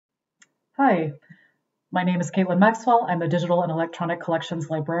Hi, my name is Caitlin Maxwell. I'm a digital and electronic collections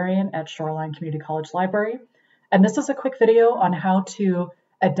librarian at Shoreline Community College Library. And this is a quick video on how to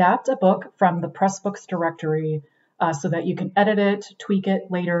adapt a book from the Pressbooks directory so that you can edit it, tweak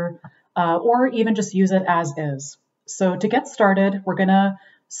it later, or even just use it as is. So to get started, we're going to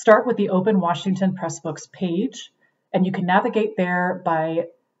start with the Open Washington Pressbooks page. And you can navigate there by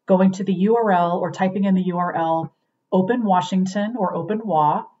going to the URL or typing in the URL Open Washington or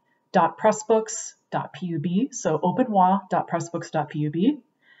openwa.pressbooks.pub, so openwa.pressbooks.pub.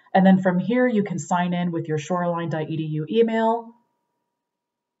 And then from here, you can sign in with your shoreline.edu email.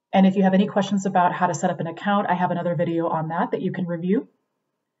 And if you have any questions about how to set up an account, I have another video on that you can review.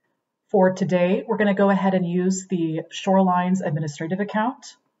 For today, we're going to go ahead and use the Shoreline's administrative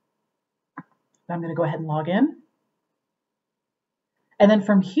account. I'm going to go ahead and log in. And then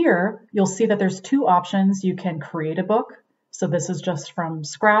from here, you'll see that there's two options. You can create a book. So this is just from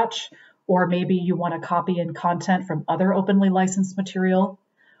scratch, or maybe you want to copy in content from other openly licensed material.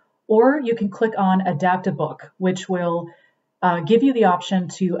 Or you can click on Adapt a Book, which will give you the option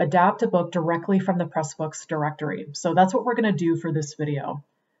to adapt a book directly from the Pressbooks directory. So that's what we're going to do for this video.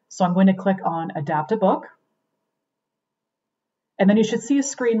 So I'm going to click on Adapt a Book. And then you should see a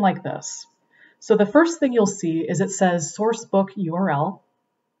screen like this. So the first thing you'll see is it says Source Book URL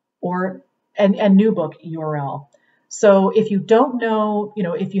and New Book URL. So if you don't know,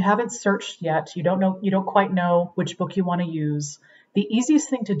 if you haven't searched yet, you don't quite know which book you want to use, the easiest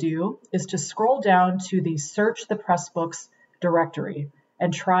thing to do is to scroll down to the Search the Pressbooks directory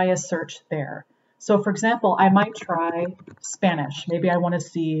and try a search there. So for example, I might try Spanish. Maybe I want to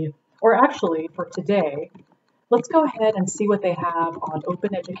see, or actually for today, let's go ahead and see what they have on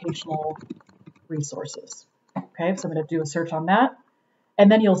open educational resources. Okay, so I'm going to do a search on that. And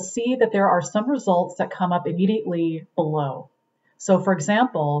then you'll see that there are some results that come up immediately below. So for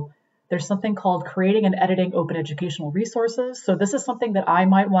example, there's something called Creating and Editing Open Educational Resources. So this is something that I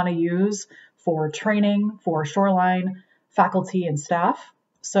might want to use for training for Shoreline faculty and staff.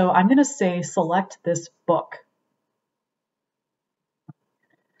 So I'm going to say select this book.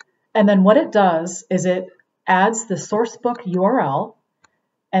 And then what it does is it adds the source book URL,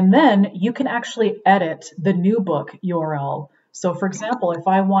 and then you can actually edit the new book URL. So for example, if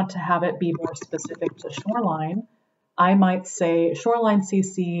I want to have it be more specific to Shoreline, I might say Shoreline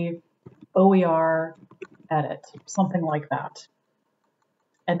CC OER edit, something like that.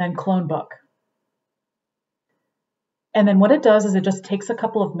 And then clone book. And then what it does is it just takes a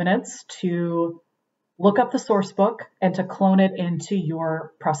couple of minutes to look up the source book and to clone it into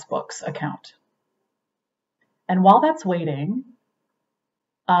your Pressbooks account. And while that's waiting,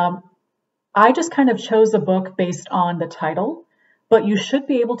 I just kind of chose a book based on the title, but you should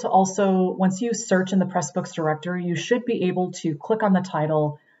be able to also, once you search in the Pressbooks directory, you should be able to click on the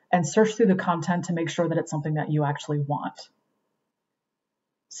title and search through the content to make sure that it's something that you actually want.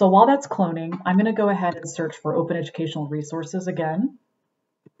 So while that's cloning, I'm going to go ahead and search for open educational resources again.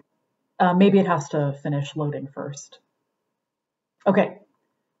 Maybe it has to finish loading first. Okay.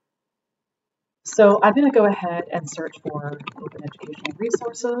 So I'm going to go ahead and search for open educational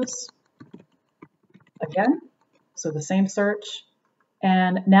resources again. So the same search.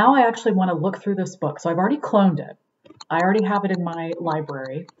 And now I actually want to look through this book. So I've already cloned it. I already have it in my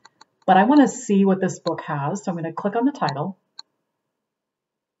library, but I want to see what this book has. So I'm going to click on the title.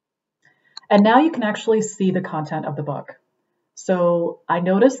 And now you can actually see the content of the book. So I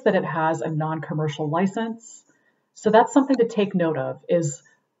noticed that it has a non-commercial license. So that's something to take note of, is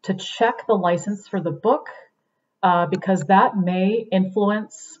to check the license for the book, because that may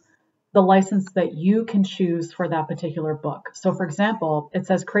influence the license that you can choose for that particular book. So for example, it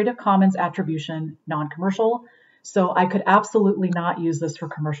says Creative Commons Attribution Non-Commercial. So I could absolutely not use this for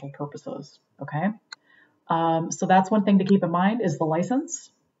commercial purposes, okay? So that's one thing to keep in mind is the license.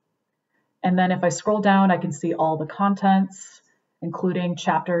 And then if I scroll down, I can see all the contents, including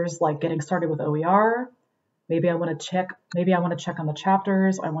chapters like getting started with OER. Maybe I want to check on the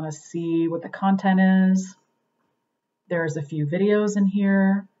chapters. I want to see what the content is. There's a few videos in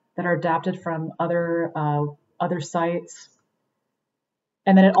here that are adapted from other sites.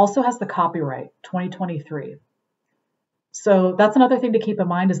 And then it also has the copyright, 2023. So that's another thing to keep in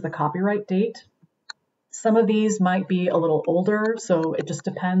mind is the copyright date. Some of these might be a little older, so it just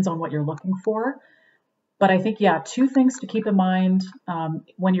depends on what you're looking for. But I think, yeah, two things to keep in mind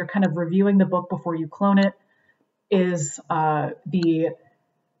when you're kind of reviewing the book before you clone it is the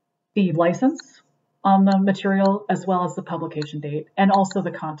license on the material as well as the publication date and also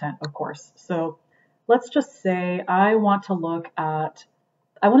the content, of course. So let's just say I want to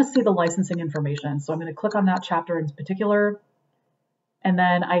see the licensing information. So I'm going to click on that chapter in particular. And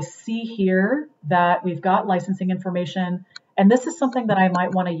then I see here that we've got licensing information, and this is something that I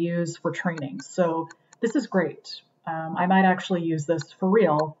might want to use for training. So this is great. I might actually use this for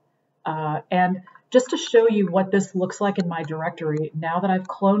real. And just to show you what this looks like in my directory, now that I've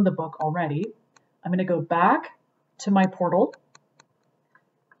cloned the book already, I'm going to go back to my portal,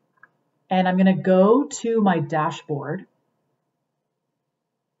 and I'm going to go to my dashboard.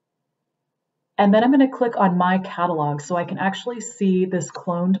 And then I'm going to click on my catalog so I can actually see this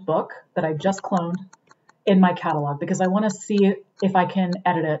cloned book that I just cloned in my catalog, because I want to see if I can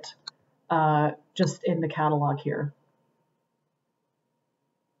edit it just in the catalog here.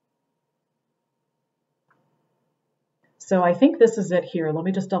 So I think this is it here. Let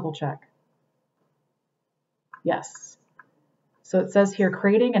me just double check. Yes. So it says here,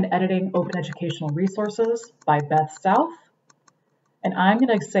 creating and editing open educational resources by Beth South. And I'm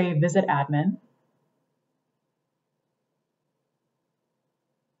going to say visit admin.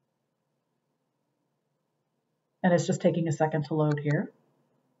 And it's just taking a second to load here.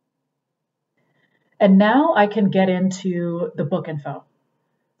 And now I can get into the book info.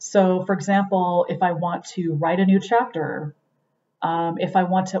 So for example, if I want to write a new chapter, if I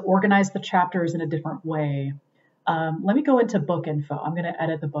want to organize the chapters in a different way, let me go into book info. I'm going to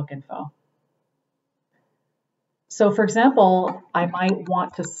edit the book info. So for example, I might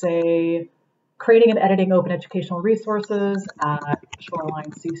want to say creating and editing open educational resources at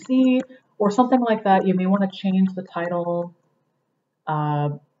Shoreline CC, or something like that. You may want to change the title.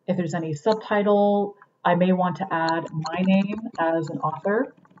 If there's any subtitle, I may want to add my name as an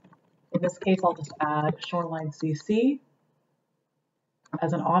author. In this case, I'll just add Shoreline CC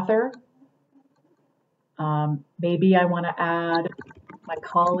as an author. Maybe I want to add my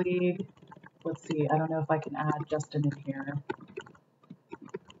colleague. Let's see, I don't know if I can add Justin in here.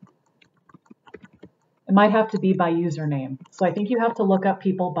 It might have to be by username. So I think you have to look up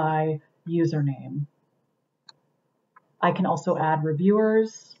people by username. I can also add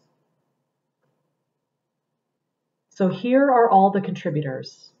reviewers. So here are all the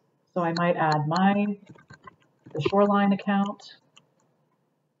contributors. So I might add the Shoreline account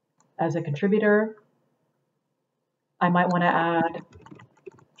as a contributor. I might want to add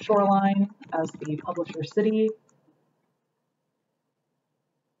Shoreline as the publisher city.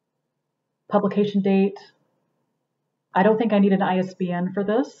 Publication date. I don't think I need an ISBN for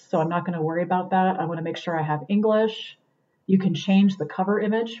this, so I'm not going to worry about that. I want to make sure I have English. You can change the cover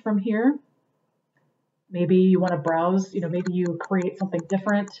image from here. Maybe you want to browse, maybe you create something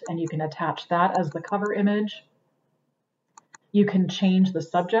different and you can attach that as the cover image. You can change the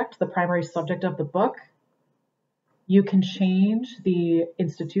subject, the primary subject of the book. You can change the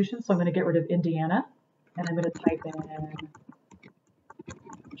institution. So I'm going to get rid of Indiana and I'm going to type in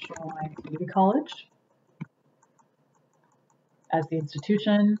Shoreline Community College as the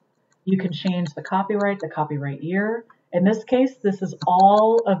institution. You can change the copyright year. In this case, this is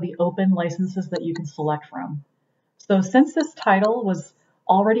all of the open licenses that you can select from. So since this title was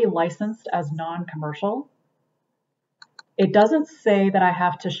already licensed as non-commercial, it doesn't say that I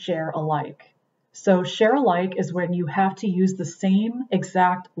have to share alike. So share alike is when you have to use the same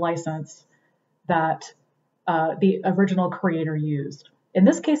exact license that the original creator used. In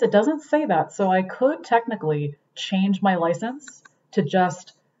this case, it doesn't say that, so I could technically change my license to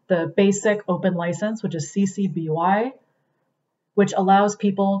just the basic open license, which is CC BY, which allows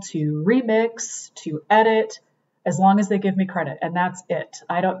people to remix, to edit, as long as they give me credit, and that's it.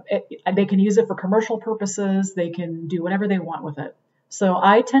 They can use it for commercial purposes, they can do whatever they want with it. So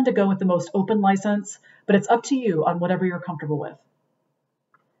I tend to go with the most open license, but it's up to you on whatever you're comfortable with.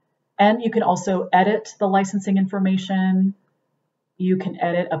 And you can also edit the licensing information. You can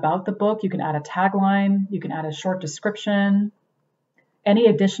edit about the book. You can add a tagline. You can add a short description, any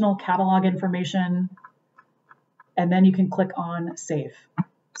additional catalog information, and then you can click on Save.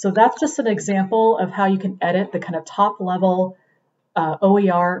 So that's just an example of how you can edit the kind of top level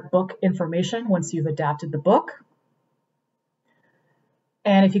OER book information once you've adapted the book.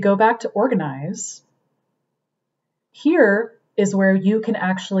 And if you go back to Organize, here is where you can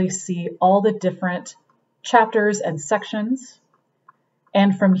actually see all the different chapters and sections.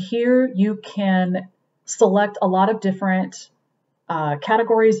 And from here, you can select a lot of different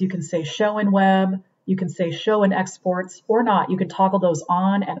categories. You can say show in web, you can say show in exports or not. You can toggle those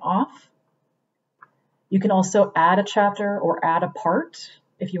on and off. You can also add a chapter or add a part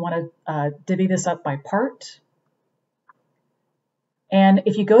if you want to divvy this up by part. And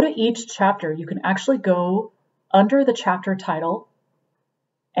if you go to each chapter, you can actually go under the chapter title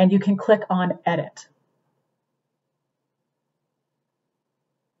and you can click on Edit.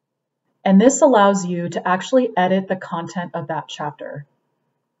 And this allows you to actually edit the content of that chapter.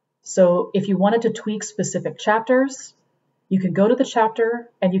 So if you wanted to tweak specific chapters, you can go to the chapter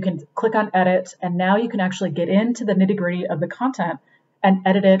and you can click on edit, and now you can actually get into the nitty-gritty of the content and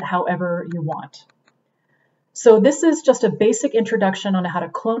edit it however you want. So this is just a basic introduction on how to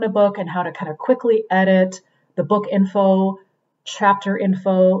clone a book and how to kind of quickly edit the book info, chapter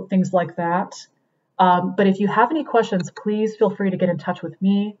info, things like that. But if you have any questions, please feel free to get in touch with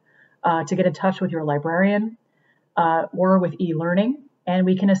me, to get in touch with your librarian or with e-learning, and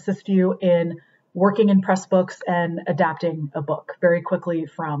we can assist you in working in Pressbooks and adapting a book very quickly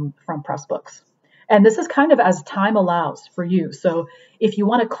from Pressbooks. And this is kind of as time allows for you. So if you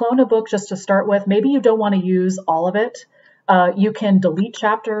want to clone a book just to start with, maybe you don't want to use all of it. You can delete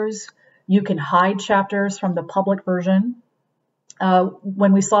chapters. You can hide chapters from the public version.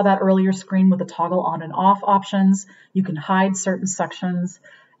 When we saw that earlier screen with the toggle on and off options, you can hide certain sections,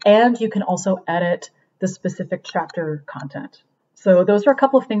 and you can also edit the specific chapter content. So those are a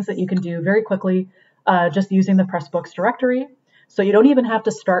couple of things that you can do very quickly just using the Pressbooks directory. So you don't even have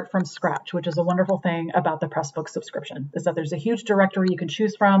to start from scratch, which is a wonderful thing about the Pressbooks subscription, is that there's a huge directory you can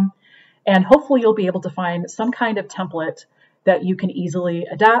choose from, and hopefully you'll be able to find some kind of template that you can easily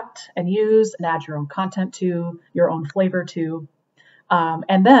adapt and use and add your own content to, your own flavor to.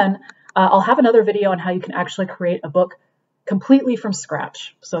 And then I'll have another video on how you can actually create a book completely from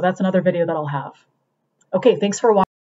scratch. So that's another video that I'll have. Okay, thanks for watching.